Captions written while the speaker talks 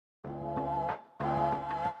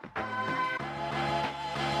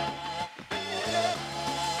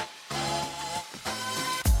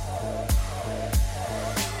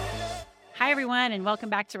everyone, and welcome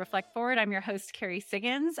back to Reflect Forward. I'm your host, Carrie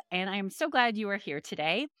Siggins, and I am so glad you are here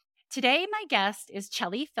today. Today, my guest is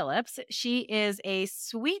Chellie Phillips. She is a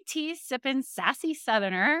sweet tea sipping, sassy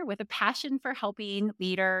Southerner with a passion for helping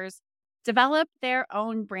leaders develop their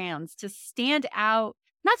own brands to stand out,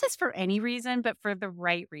 not just for any reason, but for the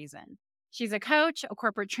right reason. She's a coach, a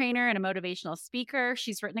corporate trainer, and a motivational speaker.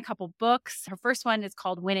 She's written a couple books. Her first one is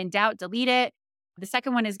called When in Doubt, Delete It. The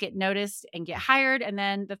second one is Get Noticed and Get Hired. And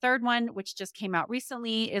then the third one, which just came out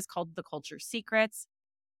recently, is called The Culture Secrets.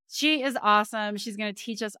 She is awesome. She's going to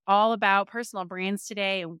teach us all about personal brands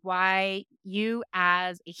today and why you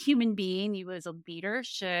as a human being, you as a leader,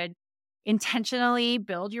 should intentionally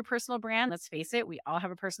build your personal brand. Let's face it, we all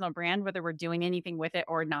have a personal brand, whether we're doing anything with it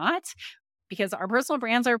or not, because our personal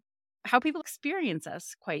brands are how people experience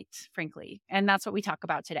us, quite frankly. And that's what we talk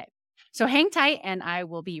about today. So hang tight, and I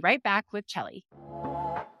will be right back with Chellie.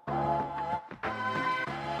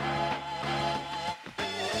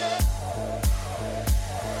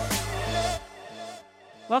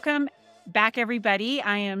 Welcome back, everybody.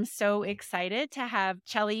 I am so excited to have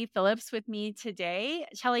Chellie Phillips with me today.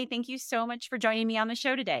 Chellie, thank you so much for joining me on the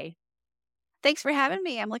show today. Thanks for having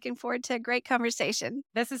me. I'm looking forward to a great conversation.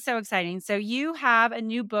 This is so exciting. So you have a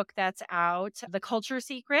new book that's out, The Culture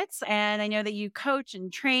Secrets, and I know that you coach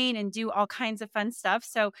and train and do all kinds of fun stuff.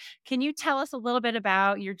 So can you tell us a little bit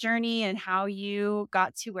about your journey and how you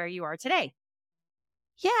got to where you are today?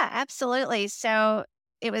 Yeah, absolutely. So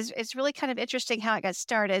it's really kind of interesting how it got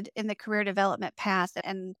started in the career development path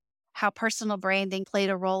and how personal branding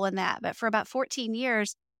played a role in that. But for about 14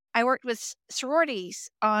 years, I worked with sororities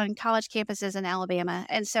on college campuses in Alabama.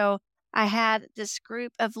 And so I had this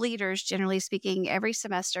group of leaders, generally speaking, every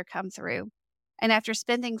semester come through. And after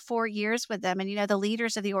spending 4 years with them, and the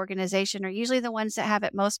leaders of the organization are usually the ones that have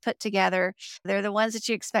it most put together. They're the ones that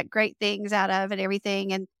you expect great things out of and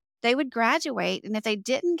everything. And they would graduate. And if they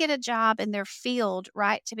didn't get a job in their field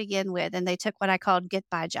right to begin with, and they took what I called get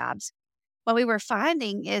by jobs, what we were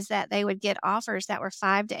finding is that they would get offers that were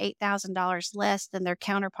 $5,000 to $8,000 less than their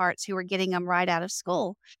counterparts who were getting them right out of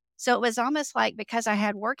school. So it was almost like because I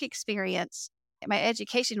had work experience, my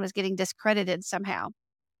education was getting discredited somehow.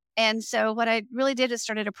 And so what I really did is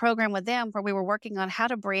started a program with them where we were working on how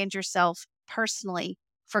to brand yourself personally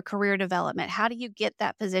for career development. How do you get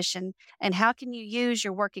that position, and how can you use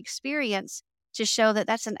your work experience to show that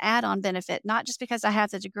that's an add-on benefit, not just because I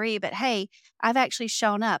have the degree, but hey, I've actually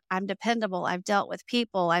shown up. I'm dependable. I've dealt with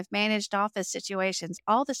people. I've managed office situations,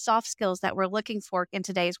 all the soft skills that we're looking for in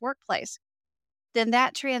today's workplace. Then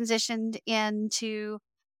that transitioned into,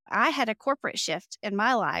 I had a corporate shift in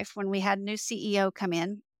my life when we had a new CEO come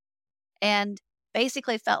in and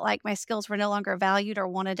basically felt like my skills were no longer valued or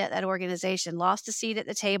wanted at that organization, lost a seat at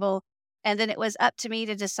the table. And then it was up to me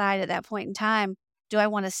to decide at that point in time, do I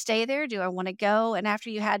want to stay there? Do I want to go? And after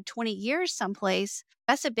you had 20 years someplace,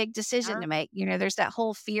 that's a big decision to make. There's that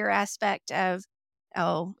whole fear aspect of,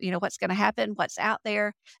 oh, what's going to happen? What's out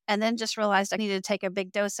there? And then just realized I needed to take a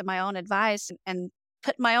big dose of my own advice and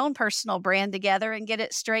put my own personal brand together and get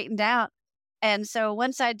it straightened out. And so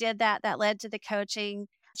once I did that, that led to the coaching,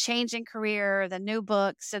 change in career, the new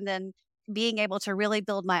books, and then being able to really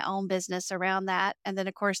build my own business around that. And then,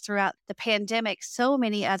 of course, throughout the pandemic, so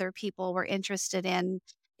many other people were interested in,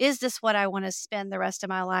 is this what I want to spend the rest of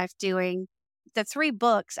my life doing? The 3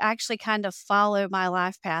 books actually kind of follow my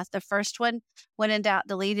life path. The first one, When in Doubt,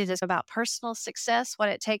 Delete It, is about personal success, what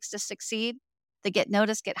it takes to succeed. The Get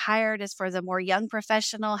Noticed, Get Hired is for the more young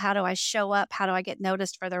professional. How do I show up? How do I get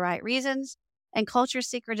noticed for the right reasons? And Culture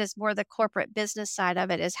Secret is more the corporate business side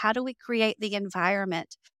of it, is how do we create the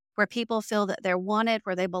environment where people feel that they're wanted,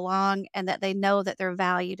 where they belong, and that they know that they're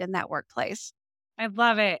valued in that workplace. I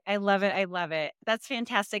love it. I love it. I love it. That's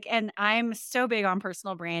fantastic. And I'm so big on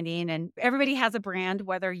personal branding, and everybody has a brand,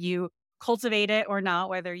 whether you cultivate it or not,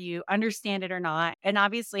 whether you understand it or not. And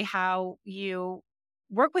obviously, how you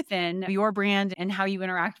work within your brand and how you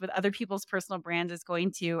interact with other people's personal brand is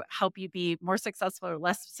going to help you be more successful or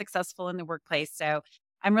less successful in the workplace. So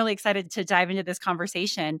I'm really excited to dive into this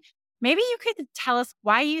conversation. Maybe you could tell us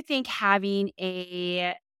why you think having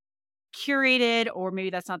a curated, or maybe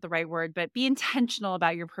that's not the right word, but be intentional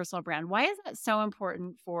about your personal brand. Why is that so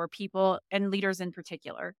important for people and leaders in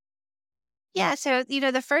particular? Yeah. So,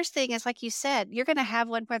 the first thing is, like you said, you're going to have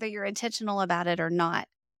one whether you're intentional about it or not.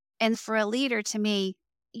 And for a leader, to me,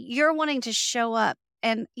 you're wanting to show up.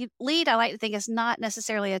 And lead, I like to think, is not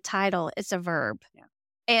necessarily a title, it's a verb. Yeah.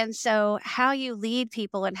 And so, how you lead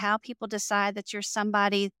people and how people decide that you're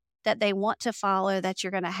somebody that they want to follow, that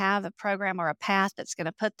you're going to have a program or a path that's going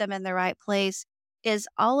to put them in the right place, is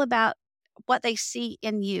all about what they see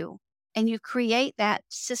in you. And you create that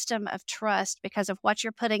system of trust because of what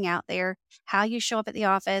you're putting out there, how you show up at the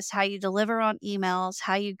office, how you deliver on emails,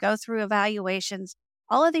 how you go through evaluations.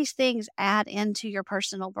 All of these things add into your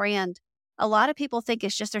personal brand. A lot of people think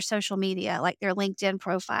it's just their social media, like their LinkedIn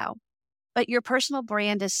profile. But your personal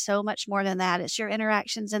brand is so much more than that. It's your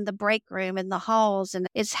interactions in the break room, in the halls, and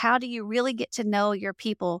it's how do you really get to know your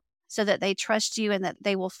people so that they trust you and that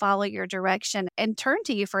they will follow your direction and turn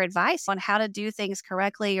to you for advice on how to do things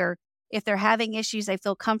correctly, or if they're having issues, they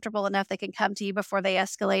feel comfortable enough they can come to you before they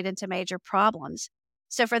escalate into major problems.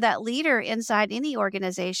 So for that leader inside any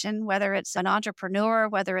organization, whether it's an entrepreneur,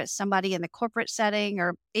 whether it's somebody in the corporate setting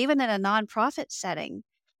or even in a nonprofit setting,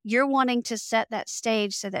 you're wanting to set that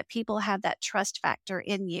stage so that people have that trust factor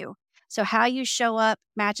in you. So how you show up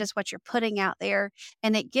matches what you're putting out there.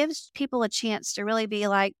 And it gives people a chance to really be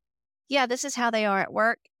like, yeah, this is how they are at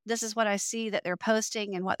work. This is what I see that they're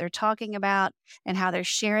posting and what they're talking about and how they're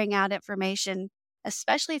sharing out information.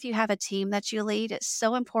 Especially if you have a team that you lead, it's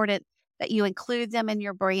so important that you include them in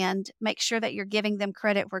your brand. Make sure that you're giving them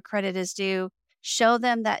credit where credit is due. Show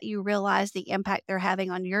them that you realize the impact they're having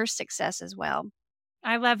on your success as well.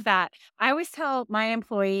 I love that. I always tell my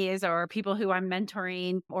employees or people who I'm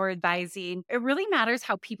mentoring or advising, it really matters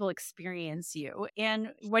how people experience you.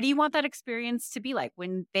 And what do you want that experience to be like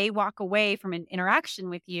when they walk away from an interaction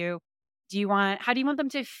with you? How do you want them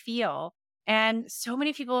to feel? And so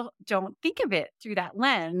many people don't think of it through that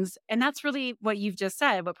lens. And that's really what you've just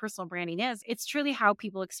said, what personal branding is. It's truly how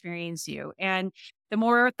people experience you. And the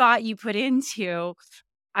more thought you put into,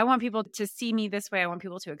 I want people to see me this way, I want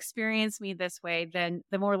people to experience me this way, then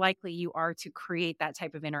the more likely you are to create that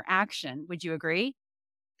type of interaction. Would you agree?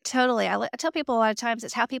 Totally. I tell people a lot of times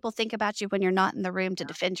it's how people think about you when you're not in the room to Yeah.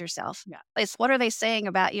 defend yourself. Yeah. It's what are they saying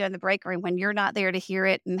about you in the break room when you're not there to hear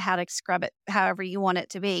it and how to scrub it however you want it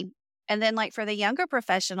to be. And then, like for the younger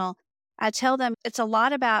professional, I tell them it's a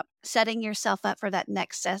lot about setting yourself up for that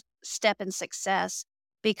next step in success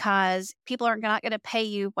because people are not going to pay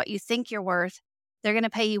you what you think you're worth. They're going to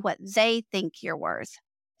pay you what they think you're worth.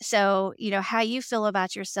 So, how you feel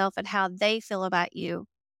about yourself and how they feel about you,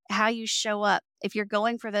 how you show up. If you're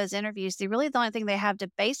going for those interviews, the only thing they have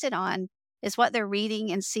to base it on is what they're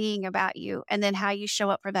reading and seeing about you, and then how you show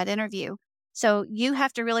up for that interview. So you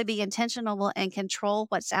have to really be intentional and control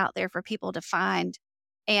what's out there for people to find.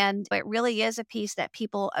 And it really is a piece that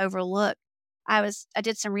people overlook. I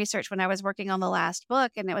did some research when I was working on the last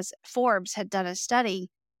book, and it was Forbes had done a study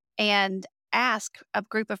and asked a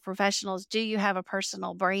group of professionals, do you have a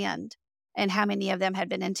personal brand? And how many of them had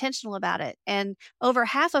been intentional about it? And over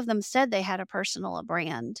half of them said they had a personal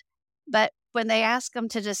brand. But when they asked them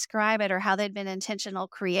to describe it or how they'd been intentional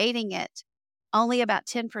creating it, only about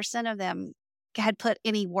 10% of them had put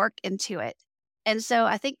any work into it. And so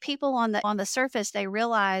I think people on the surface, they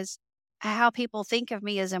realize how people think of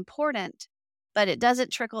me is important, but it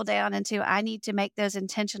doesn't trickle down into I need to make those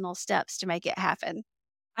intentional steps to make it happen.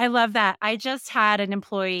 I love that. I just had an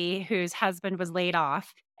employee whose husband was laid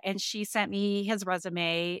off, and she sent me his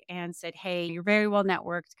resume and said, "Hey, you're very well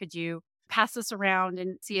networked. Could you pass this around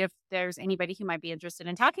and see if there's anybody who might be interested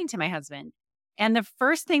in talking to my husband?" And the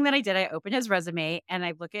first thing that I did, I opened his resume and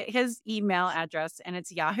I look at his email address and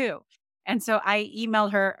it's Yahoo. And so I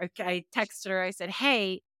emailed her, I texted her, I said,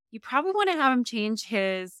 "Hey, you probably want to have him change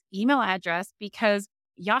his email address because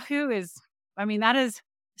Yahoo is, I mean, that is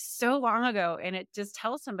so long ago, and it just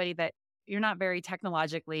tells somebody that you're not very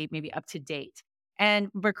technologically maybe up to date, and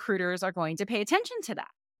recruiters are going to pay attention to that."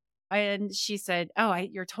 And she said, "Oh,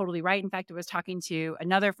 you're totally right. In fact, I was talking to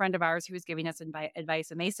another friend of ours who was giving us advice,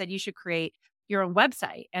 and they said you should create your own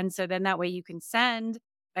website. And so then that way you can send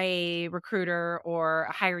a recruiter or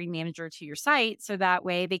a hiring manager to your site. So that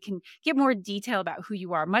way they can get more detail about who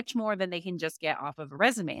you are, much more than they can just get off of a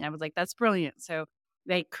resume." And I was like, "That's brilliant." So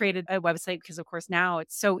they created a website because, of course, now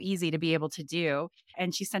it's so easy to be able to do.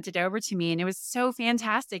 And she sent it over to me, and it was so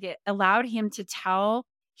fantastic. It allowed him to tell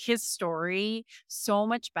his story so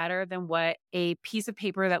much better than what a piece of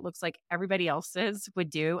paper that looks like everybody else's would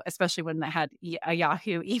do, especially when they had a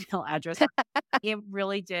Yahoo email address. It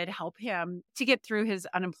really did help him to get through his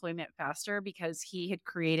unemployment faster because he had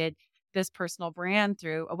created this personal brand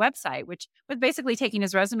through a website, which was basically taking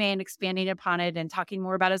his resume and expanding upon it and talking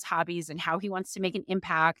more about his hobbies and how he wants to make an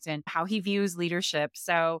impact and how he views leadership.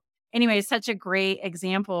 So, anyway, such a great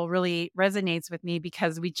example really resonates with me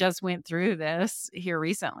because we just went through this here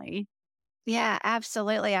recently. Yeah,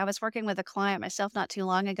 absolutely. I was working with a client myself not too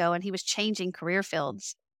long ago, and he was changing career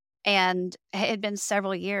fields. And it had been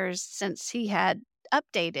several years since he had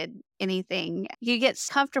updated anything. You get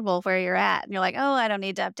comfortable where you're at and you're like, oh, I don't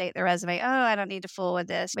need to update the resume. Oh, I don't need to fool with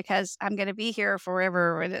this because I'm going to be here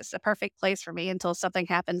forever and it's a perfect place for me until something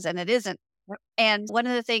happens and it isn't. And one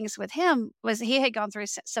of the things with him was he had gone through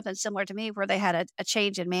something similar to me where they had a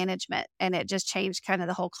change in management and it just changed kind of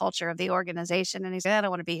the whole culture of the organization. And he said, I don't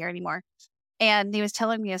want to be here anymore. And he was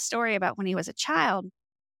telling me a story about when he was a child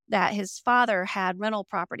that his father had rental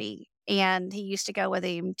property and he used to go with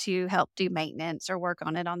him to help do maintenance or work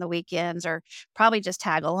on it on the weekends or probably just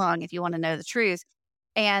tag along if you want to know the truth.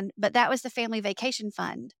 But that was the family vacation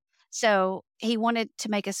fund. So he wanted to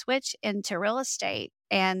make a switch into real estate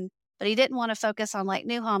but he didn't want to focus on like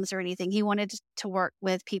new homes or anything. He wanted to work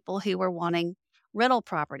with people who were wanting rental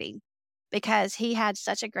property because he had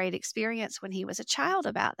such a great experience when he was a child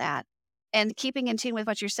about that. And keeping in tune with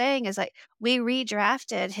what you're saying is like we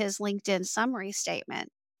redrafted his LinkedIn summary statement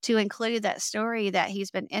to include that story that he's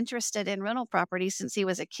been interested in rental property since he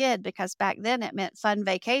was a kid, because back then it meant fun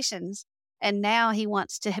vacations. And now he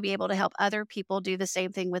wants to be able to help other people do the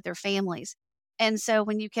same thing with their families. And so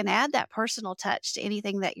when you can add that personal touch to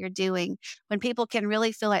anything that you're doing, when people can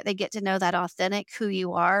really feel like they get to know that authentic, who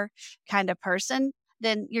you are kind of person,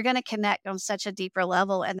 then you're going to connect on such a deeper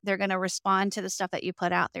level and they're going to respond to the stuff that you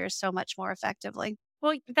put out there so much more effectively.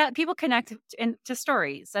 Well, that people connect to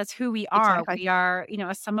stories. That's who we are. Exactly. We are,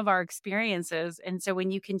 a sum of our experiences. And so when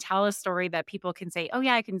you can tell a story that people can say, oh,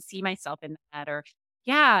 yeah, I can see myself in that, or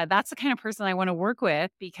yeah, that's the kind of person I want to work with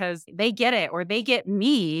because they get it or they get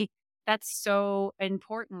me. That's so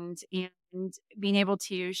important. And being able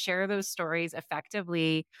to share those stories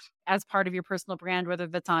effectively as part of your personal brand, whether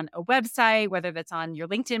that's on a website, whether that's on your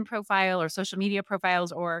LinkedIn profile or social media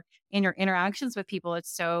profiles or in your interactions with people,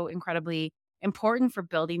 it's so incredibly important for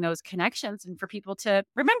building those connections and for people to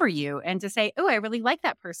remember you and to say, "Oh, I really like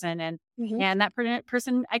that person Mhm. and that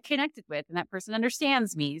person I connected with and that person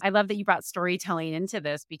understands me." I love that you brought storytelling into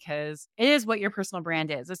this because it is what your personal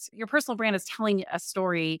brand is. Your personal brand is telling a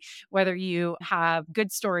story whether you have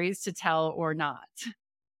good stories to tell or not.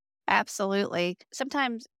 Absolutely.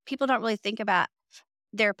 Sometimes people don't really think about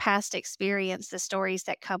their past experience, the stories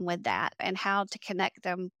that come with that, and how to connect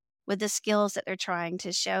them with the skills that they're trying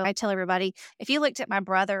to show. I tell everybody, if you looked at my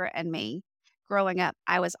brother and me growing up,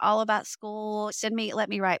 I was all about school, let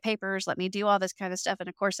me write papers, let me do all this kind of stuff. And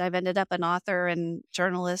of course, I've ended up an author and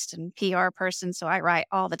journalist and PR person, so I write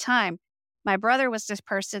all the time. My brother was this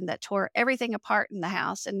person that tore everything apart in the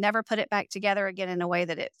house and never put it back together again in a way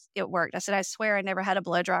that it worked. I said, I swear I never had a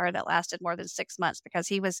blow dryer that lasted more than 6 months because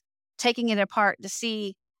he was taking it apart to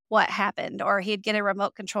see what happened, or he'd get a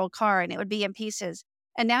remote control car and it would be in pieces.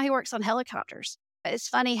 And now he works on helicopters. It's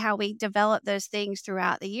funny how we develop those things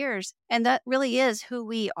throughout the years. And that really is who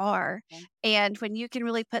we are. Yeah. And when you can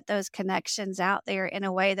really put those connections out there in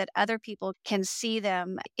a way that other people can see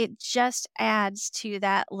them, it just adds to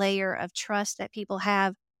that layer of trust that people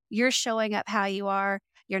have. You're showing up how you are.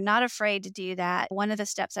 You're not afraid to do that. One of the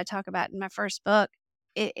steps I talk about in my first book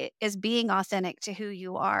is being authentic to who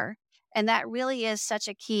you are. And that really is such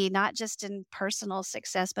a key, not just in personal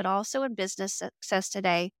success, but also in business success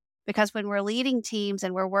today. Because when we're leading teams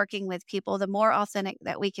and we're working with people, the more authentic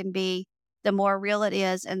that we can be, the more real it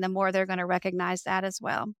is, and the more they're going to recognize that as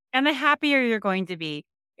well. And the happier you're going to be.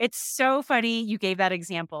 It's so funny you gave that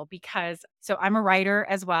example because I'm a writer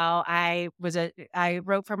as well. I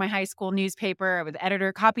wrote for my high school newspaper. I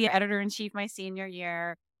was copy editor in chief my senior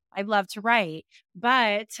year. I love to write,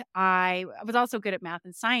 but I was also good at math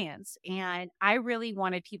and science. And I really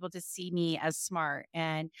wanted people to see me as smart.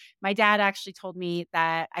 And my dad actually told me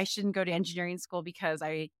that I shouldn't go to engineering school because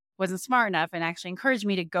I wasn't smart enough and actually encouraged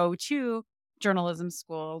me to go to journalism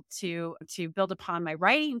school to build upon my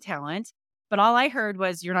writing talent. But all I heard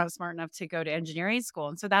was you're not smart enough to go to engineering school.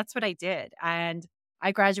 And so that's what I did. And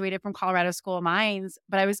I graduated from Colorado School of Mines,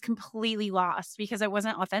 but I was completely lost because I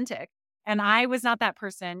wasn't authentic. And I was not that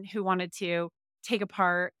person who wanted to take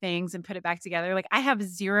apart things and put it back together. Like I have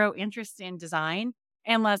zero interest in design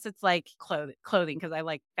unless it's like clothing because I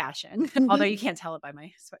like fashion. Although you can't tell it by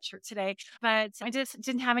my sweatshirt today. But I just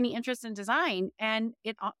didn't have any interest in design. And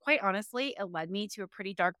quite honestly, it led me to a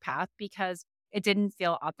pretty dark path because it didn't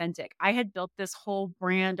feel authentic. I had built this whole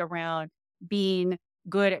brand around being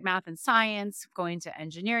good at math and science, going to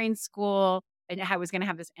engineering school, and I was going to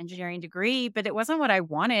have this engineering degree, but it wasn't what I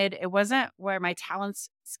wanted. It wasn't where my talents,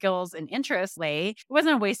 skills, and interests lay. It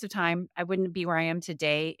wasn't a waste of time. I wouldn't be where I am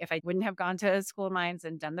today if I wouldn't have gone to School of Mines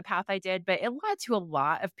and done the path I did, but it led to a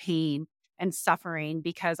lot of pain and suffering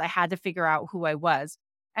because I had to figure out who I was.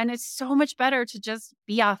 And it's so much better to just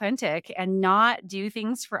be authentic and not do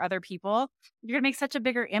things for other people. You're going to make such a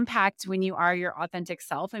bigger impact when you are your authentic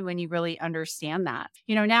self and when you really understand that.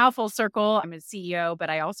 Now full circle, I'm a CEO, but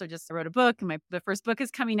I also just wrote a book and the first book is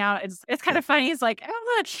coming out. It's kind of funny. It's like,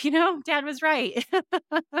 oh look, dad was right.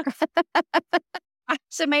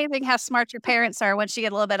 It's amazing how smart your parents are once you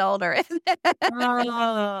get a little bit older.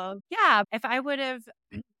 Oh, yeah. If I would have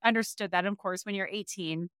understood that, of course, when you're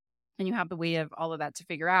 18 and you have the way of all of that to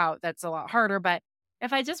figure out, that's a lot harder. But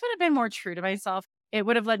if I just would have been more true to myself, it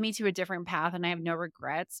would have led me to a different path and I have no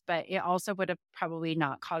regrets. But it also would have probably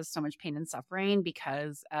not caused so much pain and suffering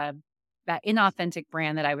because of that inauthentic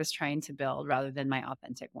brand that I was trying to build rather than my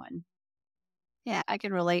authentic one. Yeah, I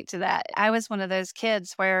can relate to that. I was one of those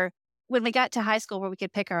kids where when we got to high school where we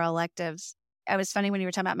could pick our electives, I was funny when you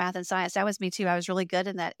were talking about math and science. That was me too. I was really good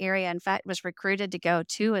in that area. In fact, was recruited to go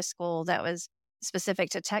to a school that was specific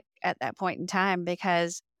to tech at that point in time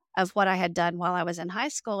because of what I had done while I was in high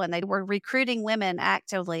school. And they were recruiting women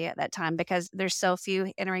actively at that time because there's so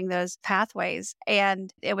few entering those pathways.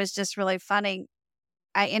 And it was just really funny.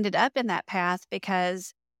 I ended up in that path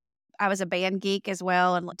because I was a band geek as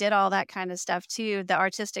well and did all that kind of stuff too. The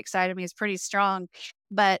artistic side of me is pretty strong,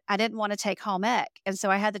 but I didn't want to take home ec. And so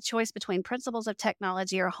I had the choice between principles of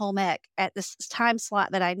technology or home ec at this time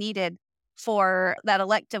slot that I needed for that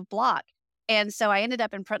elective block. And so I ended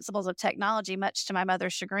up in principles of technology, much to my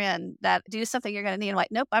mother's chagrin, that do something you're going to need. I'm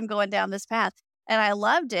like, nope, I'm going down this path. And I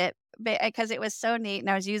loved it because it was so neat. And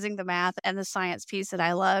I was using the math and the science piece that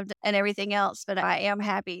I loved and everything else. But I am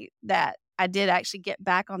happy that I did actually get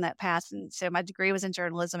back on that path. And so my degree was in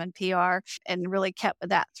journalism and PR and really kept with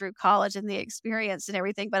that through college and the experience and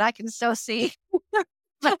everything. But I can so see,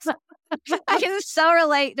 I can so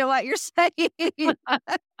relate to what you're saying.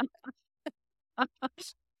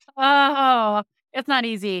 Oh, it's not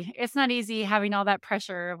easy. It's not easy having all that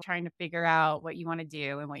pressure of trying to figure out what you want to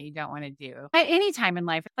do and what you don't want to do at any time in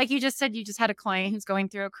life. Like you just said, you just had a client who's going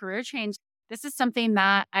through a career change. This is something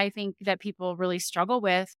that I think that people really struggle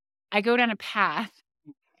with. I go down a path,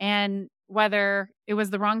 and whether it was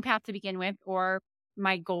the wrong path to begin with or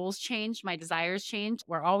my goals changed, my desires changed,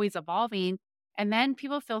 we're always evolving. And then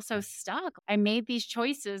people feel so stuck. I made these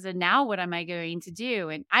choices and now what am I going to do?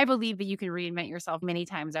 And I believe that you can reinvent yourself many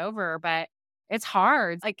times over, but it's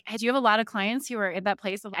hard. Like, do you have a lot of clients who are in that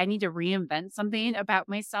place of I need to reinvent something about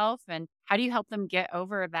myself? And how do you help them get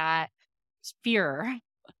over that fear?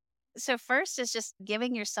 So, first is just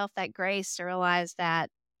giving yourself that grace to realize that,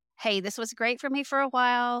 hey, this was great for me for a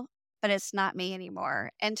while, but it's not me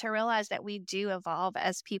anymore. And to realize that we do evolve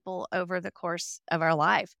as people over the course of our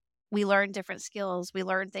life. We learn different skills, we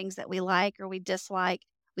learn things that we like or we dislike.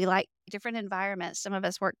 We like different environments. Some of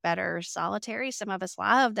us work better solitary, some of us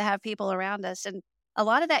love to have people around us. And a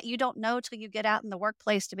lot of that you don't know till you get out in the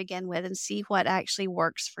workplace to begin with and see what actually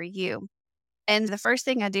works for you. And the first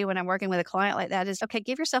thing I do when I'm working with a client like that is, okay,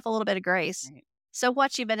 give yourself a little bit of grace. Right. So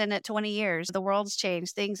what, you've been in it 20 years. The world's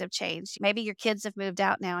changed. Things have changed. Maybe your kids have moved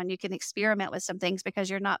out now and you can experiment with some things because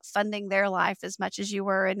you're not funding their life as much as you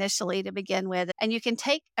were initially to begin with. And you can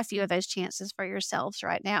take a few of those chances for yourselves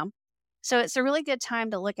right now. So it's a really good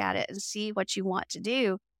time to look at it and see what you want to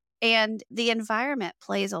do. And the environment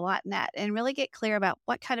plays a lot in that and really get clear about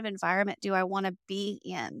what kind of environment do I want to be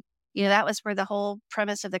in. That was where the whole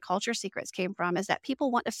premise of the culture secrets came from, is that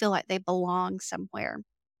people want to feel like they belong somewhere.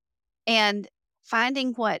 And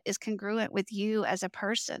finding what is congruent with you as a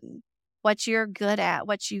person, what you're good at,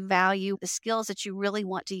 what you value, the skills that you really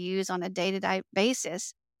want to use on a day-to-day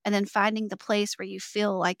basis, and then finding the place where you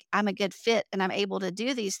feel like I'm a good fit and I'm able to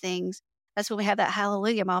do these things. That's when we have that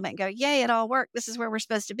hallelujah moment and go, yay, it all worked. This is where we're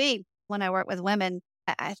supposed to be. When I work with women,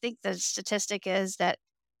 I think the statistic is that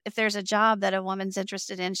if there's a job that a woman's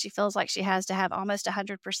interested in, she feels like she has to have almost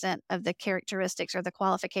 100% of the characteristics or the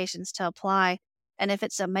qualifications to apply. And if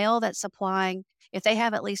it's a male that's applying, if they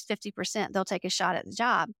have at least 50%, they'll take a shot at the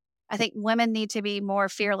job. I think women need to be more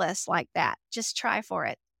fearless like that. Just try for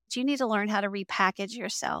it. But you need to learn how to repackage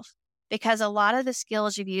yourself because a lot of the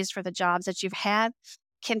skills you've used for the jobs that you've had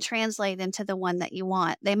can translate into the one that you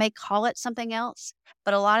want. They may call it something else,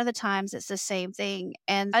 but a lot of the times it's the same thing.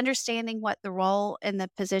 And understanding what the role and the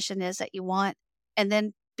position is that you want, and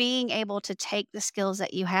then being able to take the skills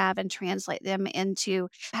that you have and translate them into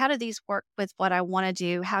how do these work with what I want to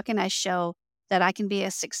do? How can I show that I can be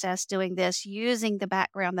a success doing this using the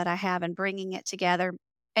background that I have and bringing it together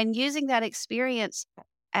and using that experience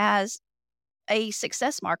as a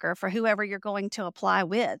success marker for whoever you're going to apply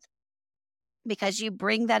with because you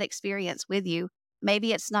bring that experience with you.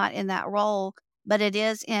 Maybe it's not in that role, but it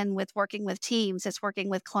is in with working with teams, it's working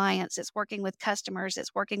with clients, it's working with customers,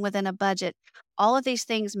 it's working within a budget. All of these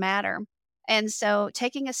things matter. And so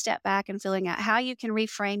taking a step back and feeling out how you can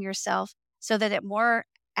reframe yourself so that it more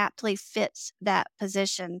aptly fits that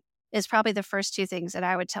position is probably the first two things that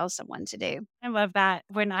I would tell someone to do. I love that.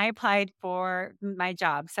 When I applied for my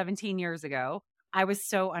job 17 years ago, I was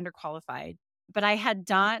so underqualified. But I had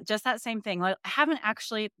done just that same thing. Like, I haven't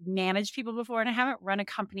actually managed people before and I haven't run a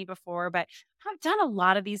company before, but I've done a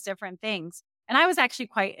lot of these different things. And I was actually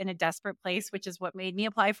quite in a desperate place, which is what made me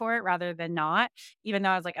apply for it rather than not, even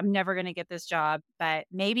though I was like, I'm never going to get this job, but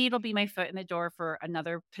maybe it'll be my foot in the door for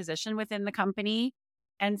another position within the company.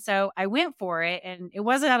 And so I went for it, and it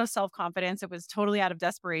wasn't out of self-confidence. It was totally out of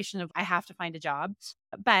desperation of I have to find a job.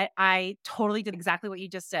 But I totally did exactly what you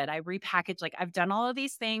just said. I repackaged, like, I've done all of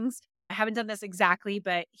these things. I haven't done this exactly,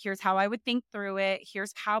 but here's how I would think through it.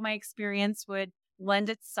 Here's how my experience would lend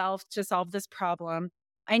itself to solve this problem.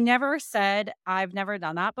 I never said I've never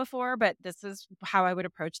done that before, but this is how I would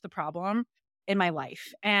approach the problem in my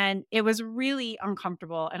life. And it was really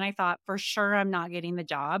uncomfortable. And I thought, for sure, I'm not getting the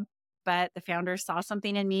job, but the founders saw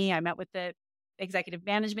something in me. I met with the executive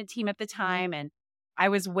management team at the time, and I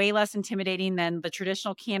was way less intimidating than the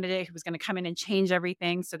traditional candidate who was going to come in and change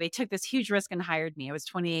everything. So they took this huge risk and hired me. I was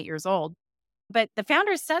 28 years old. But the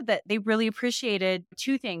founders said that they really appreciated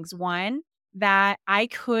two things. One, that I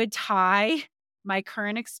could tie my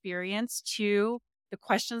current experience to the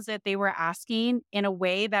questions that they were asking in a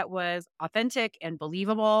way that was authentic and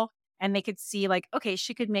believable. And they could see, like, okay,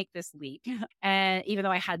 she could make this leap. And even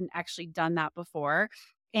though I hadn't actually done that before.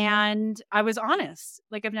 And I was honest,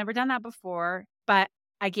 like, I've never done that before, but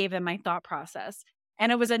I gave them my thought process.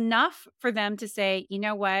 And it was enough for them to say, you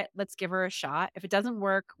know what, let's give her a shot. If it doesn't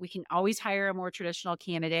work, we can always hire a more traditional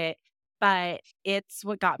candidate, but it's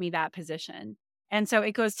what got me that position. And so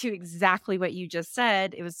it goes to exactly what you just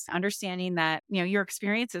said. It was understanding that, your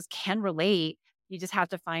experiences can relate. You just have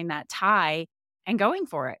to find that tie and going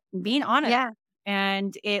for it, being honest. Yeah.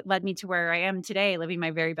 And it led me to where I am today, living my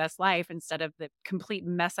very best life instead of the complete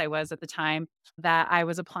mess I was at the time that I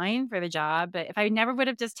was applying for the job. But if I never would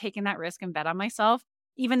have just taken that risk and bet on myself,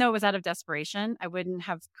 even though it was out of desperation, I wouldn't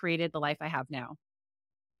have created the life I have now.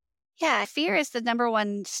 Yeah, fear is the number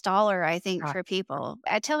one staller, I think, Ah, for people.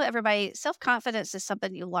 I tell everybody self-confidence is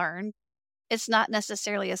something you learn. It's not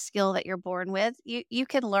necessarily a skill that you're born with. You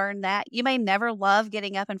can learn that. You may never love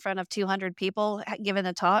getting up in front of 200 people giving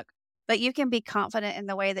a talk, but you can be confident in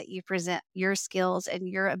the way that you present your skills and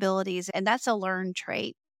your abilities, and that's a learned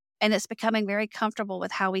trait. And it's becoming very comfortable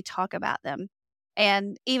with how we talk about them.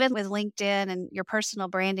 And even with LinkedIn and your personal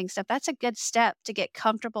branding stuff, that's a good step to get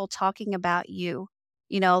comfortable talking about you.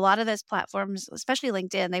 A lot of those platforms, especially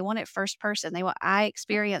LinkedIn, they want it first person. They want, I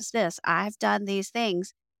experienced this, I've done these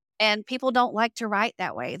things. And people don't like to write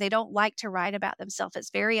that way. They don't like to write about themselves.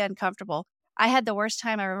 It's very uncomfortable. I had the worst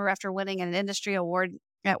time I remember after winning an industry award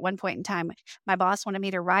at one point in time. My boss wanted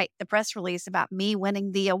me to write the press release about me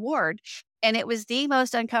winning the award. And it was the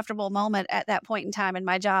most uncomfortable moment at that point in time in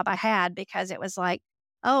my job I had because it was like,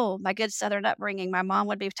 oh, my good Southern upbringing. My mom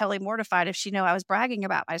would be totally mortified if she knew I was bragging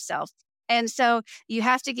about myself. And so you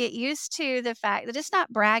have to get used to the fact that it's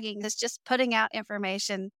not bragging, it's just putting out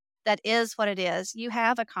information that is what it is. You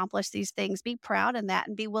have accomplished these things. Be proud in that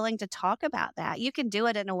and be willing to talk about that. You can do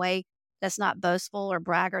it in a way that's not boastful or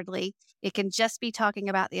braggartly. It can just be talking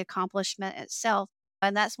about the accomplishment itself.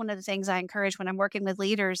 And that's one of the things I encourage when I'm working with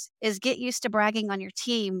leaders is get used to bragging on your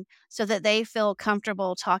team so that they feel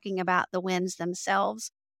comfortable talking about the wins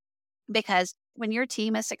themselves. Because when your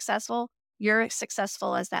team is successful, you're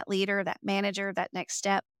successful as that leader, that manager, that next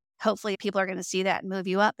step. Hopefully, people are going to see that and move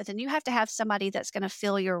you up. But then you have to have somebody that's going to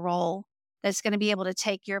fill your role, that's going to be able to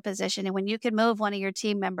take your position. And when you can move one of your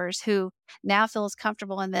team members who now feels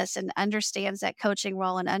comfortable in this and understands that coaching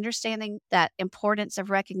role and understanding that importance of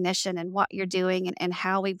recognition and what you're doing and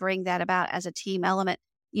how we bring that about as a team element,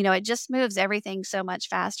 it just moves everything so much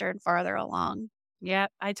faster and farther along. yeah,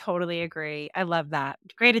 I totally agree. I love that.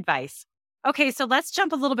 Great advice. Okay, so let's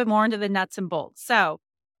jump a little bit more into the nuts and bolts. So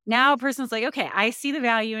now a person's like, okay, I see the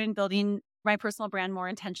value in building my personal brand more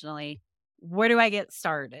intentionally. Where do I get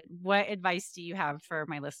started? What advice do you have for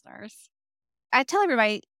my listeners? I tell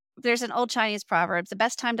everybody there's an old Chinese proverb, the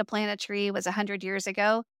best time to plant a tree was 100 years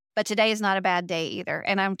ago, but today is not a bad day either.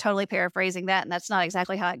 And I'm totally paraphrasing that, and that's not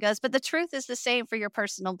exactly how it goes. But the truth is the same for your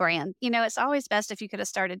personal brand. It's always best if you could have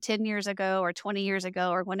started 10 years ago or 20 years ago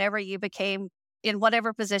or whenever you became in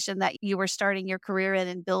whatever position that you were starting your career in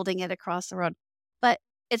and building it across the road. But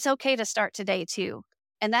it's okay to start today too.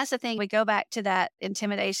 And that's the thing. We go back to that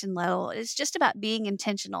intimidation level. It's just about being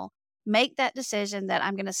intentional, make that decision that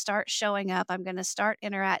I'm going to start showing up, I'm going to start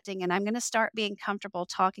interacting, and I'm going to start being comfortable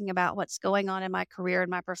talking about what's going on in my career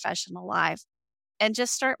and my professional life, and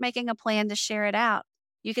just start making a plan to share it out.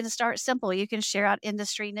 You can start simple. You can share out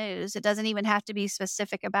industry news. It doesn't even have to be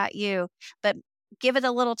specific about you, but give it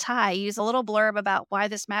a little tie. Use a little blurb about why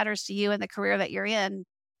this matters to you and the career that you're in.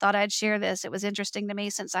 Thought I'd share this. It was interesting to me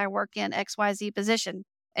since I work in XYZ position,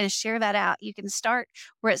 and share that out. You can start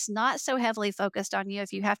where it's not so heavily focused on you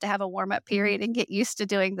if you have to have a warm up period and get used to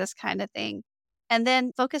doing this kind of thing. And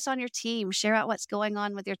then focus on your team, share out what's going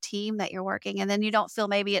on with your team that you're working. And then you don't feel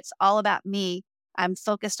maybe it's all about me. I'm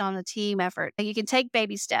focused on the team effort. And you can take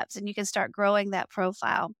baby steps and you can start growing that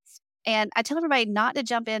profile. And I tell everybody not to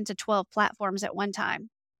jump into 12 platforms at one time.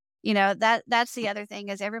 That's the other thing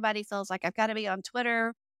is everybody feels like I've got to be on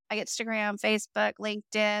Twitter, Instagram, Facebook,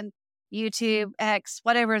 LinkedIn, YouTube, X,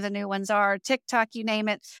 whatever the new ones are, TikTok, you name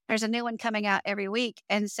it. There's a new one coming out every week.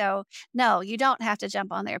 And so, no, you don't have to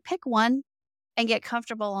jump on there. Pick one and get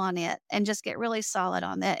comfortable on it and just get really solid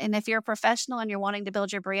on that. And if you're a professional and you're wanting to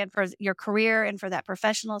build your brand for your career and for that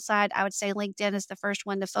professional side, I would say LinkedIn is the first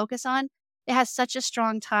one to focus on. It has such a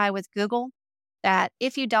strong tie with Google that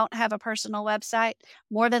if you don't have a personal website,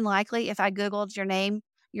 more than likely, if I Googled your name,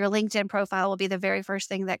 your LinkedIn profile will be the very first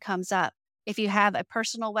thing that comes up. If you have a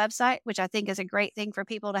personal website, which I think is a great thing for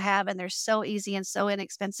people to have, and they're so easy and so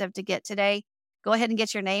inexpensive to get today, go ahead and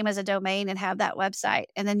get your name as a domain and have that website.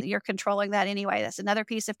 And then you're controlling that anyway. That's another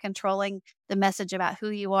piece of controlling the message about who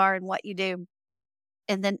you are and what you do.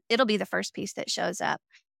 And then it'll be the first piece that shows up.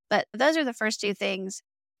 But those are the first two things.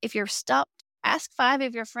 If you're stopped, ask 5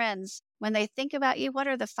 of your friends when they think about you, what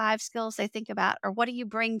are the 5 skills they think about, or what do you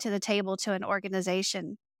bring to the table to an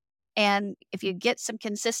organization? And if you get some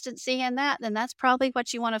consistency in that, then that's probably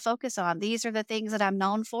what you want to focus on. These are the things that I'm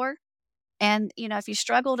known for. And, if you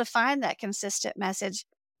struggle to find that consistent message,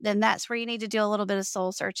 then that's where you need to do a little bit of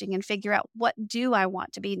soul searching and figure out what do I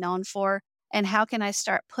want to be known for and how can I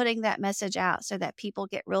start putting that message out so that people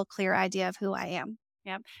get real clear idea of who I am.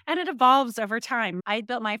 Yep. And it evolves over time. I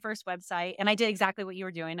built my first website and I did exactly what you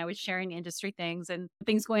were doing. I was sharing industry things and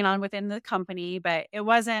things going on within the company, but it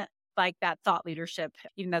wasn't like that thought leadership,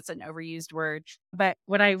 even that's an overused word. But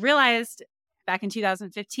what I realized back in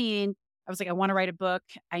 2015, I was like, I want to write a book.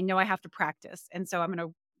 I know I have to practice. And so I'm going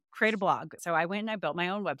to create a blog. So I went and I built my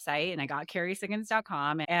own website and I got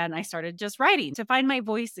carriesiggins.com and I started just writing to find my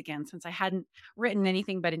voice again since I hadn't written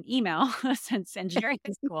anything but an email since engineering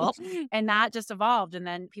school. And that just evolved. And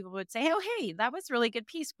then people would say, oh, hey, that was a really good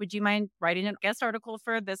piece. Would you mind writing a guest article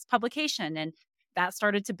for this publication? And that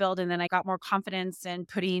started to build. And then I got more confidence in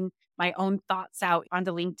putting my own thoughts out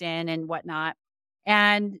onto LinkedIn and whatnot.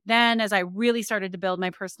 And then as I really started to build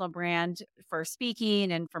my personal brand for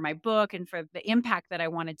speaking and for my book and for the impact that I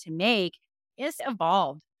wanted to make, it's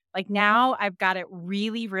evolved. Like now I've got it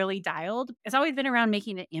really, really dialed. It's always been around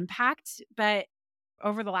making an impact, but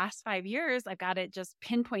over the last 5 years, I've got it just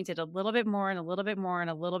pinpointed a little bit more and a little bit more and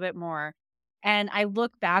a little bit more. And I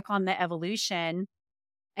look back on the evolution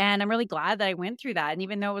and I'm really glad that I went through that. And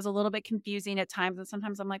even though it was a little bit confusing at times, and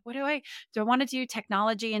sometimes I'm like, do I want to do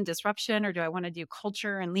technology and disruption or do I want to do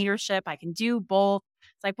culture and leadership? I can do both.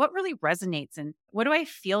 It's like, what really resonates and what do I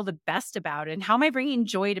feel the best about? And how am I bringing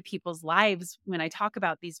joy to people's lives when I talk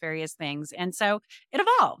about these various things? And so it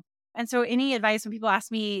evolved. And so any advice when people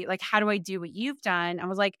ask me, like, how do I do what you've done? I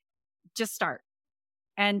was like, just start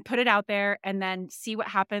and put it out there and then see what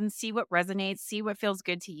happens, see what resonates, see what feels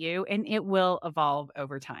good to you, and it will evolve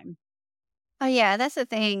over time. Oh, yeah, that's the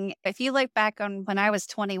thing. If you look back on when I was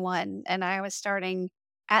 21 and I was starting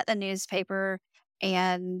at the newspaper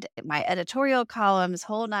and my editorial columns,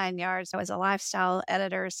 whole 9 yards, I was a lifestyle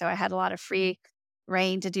editor. So I had a lot of free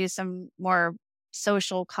reign to do some more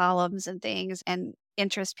social columns and things and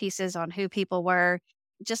interest pieces on who people were.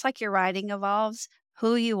 Just like your writing evolves,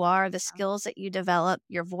 who you are, the skills that you develop,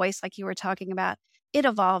 your voice, like you were talking about, it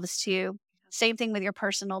evolves too. Same thing with your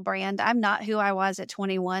personal brand. I'm not who I was at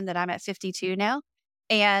 21 that I'm at 52 now.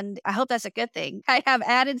 And I hope that's a good thing. I have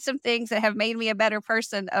added some things that have made me a better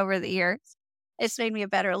person over the years. It's made me a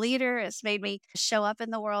better leader. It's made me show up in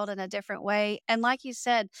the world in a different way. And like you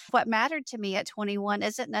said, what mattered to me at 21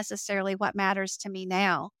 isn't necessarily what matters to me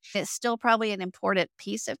now. It's still probably an important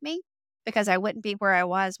piece of me because I wouldn't be where I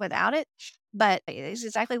was without it. But it's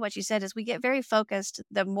exactly what you said is we get very focused,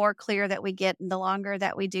 the more clear that we get and the longer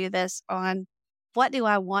that we do this on what do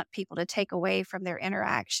I want people to take away from their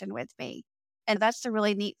interaction with me? And that's the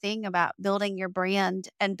really neat thing about building your brand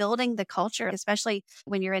and building the culture, especially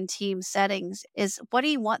when you're in team settings, is what do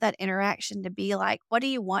you want that interaction to be like? What do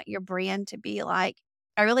you want your brand to be like?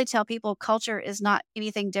 I really tell people culture is not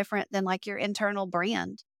anything different than like your internal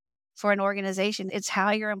brand. for an organization. It's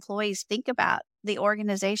how your employees think about the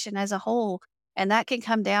organization as a whole. And that can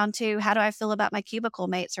come down to, how do I feel about my cubicle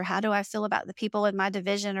mates, or how do I feel about the people in my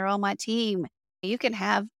division or on my team? You can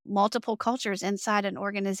have multiple cultures inside an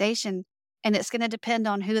organization, and it's going to depend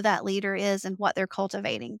on who that leader is and what they're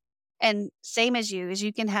cultivating. And same as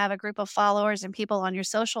you can have a group of followers and people on your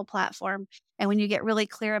social platform. And when you get really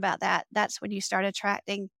clear about that, that's when you start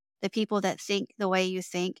attracting the people that think the way you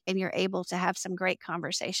think, and you're able to have some great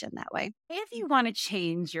conversation that way. If you want to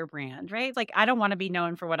change your brand, right? Like, I don't want to be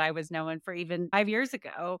known for what I was known for even 5 years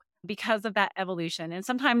ago because of that evolution. And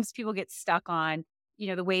sometimes people get stuck on,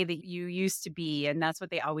 the way that you used to be, and that's what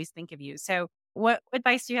they always think of you. So, what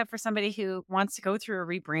advice do you have for somebody who wants to go through a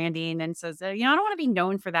rebranding and says, I don't want to be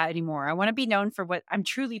known for that anymore. I want to be known for what I'm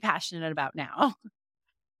truly passionate about now?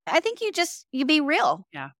 I think you be real.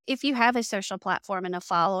 Yeah. If you have a social platform and a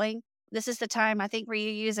following, this is the time, I think, where you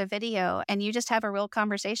use a video and you just have a real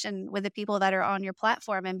conversation with the people that are on your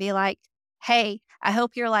platform and be like, "Hey, I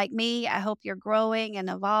hope you're like me. I hope you're growing and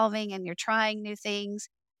evolving and you're trying new things.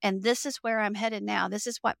 And this is where I'm headed now. This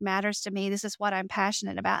is what matters to me. This is what I'm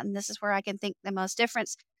passionate about. And this is where I can think the most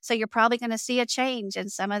difference. So you're probably going to see a change in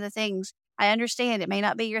some of the things. I understand it may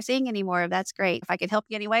not be your thing anymore. That's great. If I can help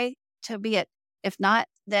you anyway, to be it. If not,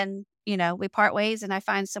 then, we part ways and I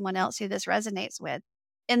find someone else who this resonates with."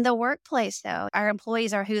 In the workplace, though, our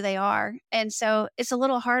employees are who they are. And so it's a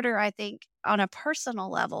little harder, I think, on a personal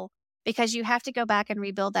level, because you have to go back and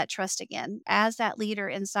rebuild that trust again as that leader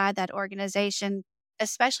inside that organization,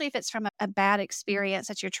 especially if it's from a bad experience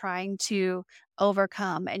that you're trying to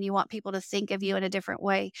overcome and you want people to think of you in a different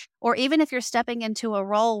way. Or even if you're stepping into a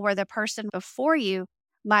role where the person before you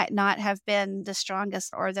might not have been the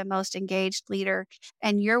strongest or the most engaged leader,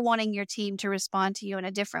 and you're wanting your team to respond to you in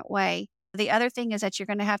a different way. The other thing is that you're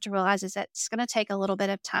going to have to realize is that it's going to take a little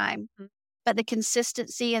bit of time, Mhm. but the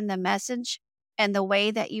consistency in the message and the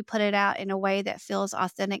way that you put it out in a way that feels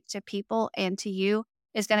authentic to people and to you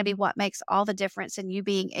is going to be what makes all the difference in you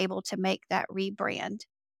being able to make that rebrand.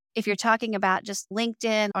 If you're talking about just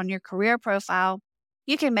LinkedIn on your career profile,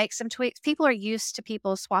 you can make some tweaks. People are used to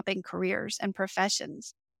people swapping careers and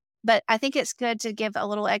professions. But I think it's good to give a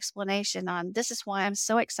little explanation on, this is why I'm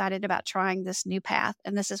so excited about trying this new path.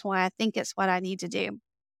 And this is why I think it's what I need to do.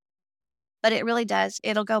 But it really does.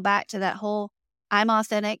 It'll go back to that whole, I'm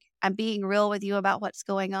authentic. I'm being real with you about what's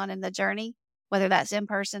going on in the journey, whether that's in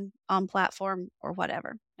person, on platform, or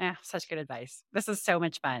whatever. Yeah, such good advice. This is so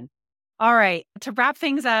much fun. All right. To wrap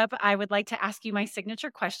things up, I would like to ask you my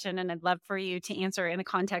signature question, and I'd love for you to answer in the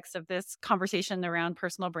context of this conversation around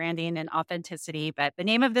personal branding and authenticity. But the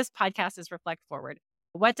name of this podcast is Reflect Forward.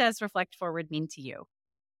 What does Reflect Forward mean to you?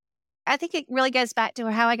 I think it really goes back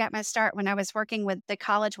to how I got my start when I was working with the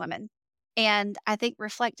college women. And I think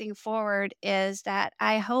reflecting forward is that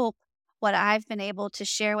I hope what I've been able to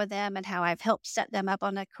share with them and how I've helped set them up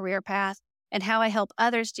on a career path and how I help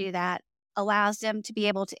others do that allows them to be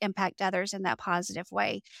able to impact others in that positive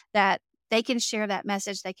way, that they can share that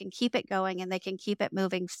message, they can keep it going, and they can keep it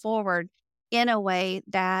moving forward in a way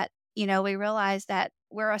that, we realize that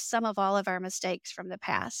we're a sum of all of our mistakes from the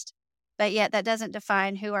past. But yet that doesn't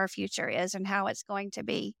define who our future is and how it's going to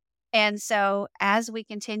be. And so as we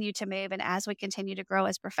continue to move and as we continue to grow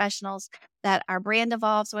as professionals, that our brand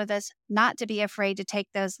evolves with us, not to be afraid to take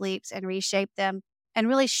those leaps and reshape them and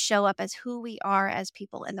really show up as who we are as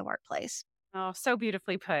people in the workplace. Oh, so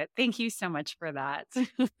beautifully put. Thank you so much for that.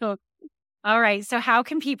 All right. So, how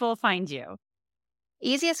can people find you?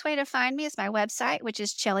 Easiest way to find me is my website, which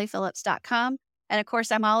is chellyphillips.com. And of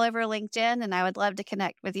course, I'm all over LinkedIn and I would love to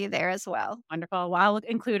connect with you there as well. Wonderful. Well, I'll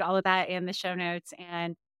include all of that in the show notes.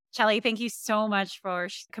 And Chellie, thank you so much for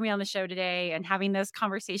coming on the show today and having this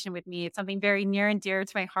conversation with me. It's something very near and dear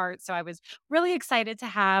to my heart. So I was really excited to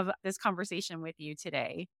have this conversation with you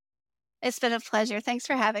today. It's been a pleasure. Thanks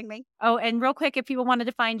for having me. Oh, and real quick, if people wanted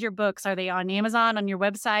to find your books, are they on Amazon, on your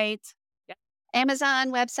website? Yeah.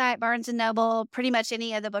 Amazon website, Barnes and Noble, pretty much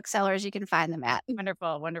any of the booksellers you can find them at.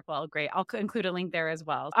 Wonderful. Wonderful. Great. I'll include a link there as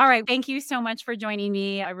well. All right. Thank you so much for joining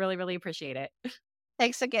me. I really, really appreciate it.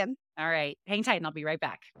 Thanks again. All right. Hang tight and I'll be right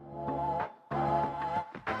back.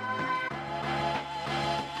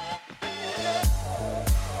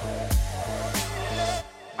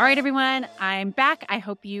 All right, everyone, I'm back. I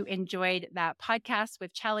hope you enjoyed that podcast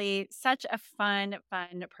with Chellie. Such a fun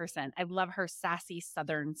person. I love her sassy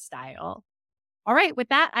Southern style. All right, with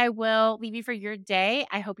that, I will leave you for your day.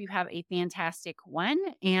 I hope you have a fantastic one.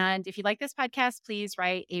 And if you like this podcast, please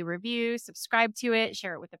write a review, subscribe to it,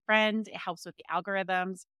 share it with a friend. It helps with the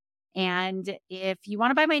algorithms. And if you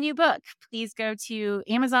want to buy my new book, please go to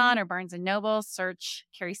Amazon or Barnes and Noble, search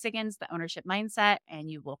Carrie Siggins, The Ownership Mindset, and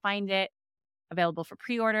you will find it available for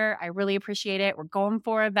pre-order. I really appreciate it. We're going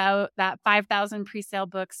for about that 5,000 pre-sale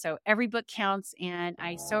books. So every book counts, and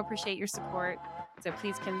I so appreciate your support. So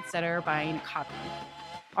please consider buying a copy.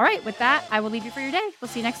 All right, with that, I will leave you for your day. We'll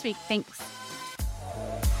see you next week. Thanks.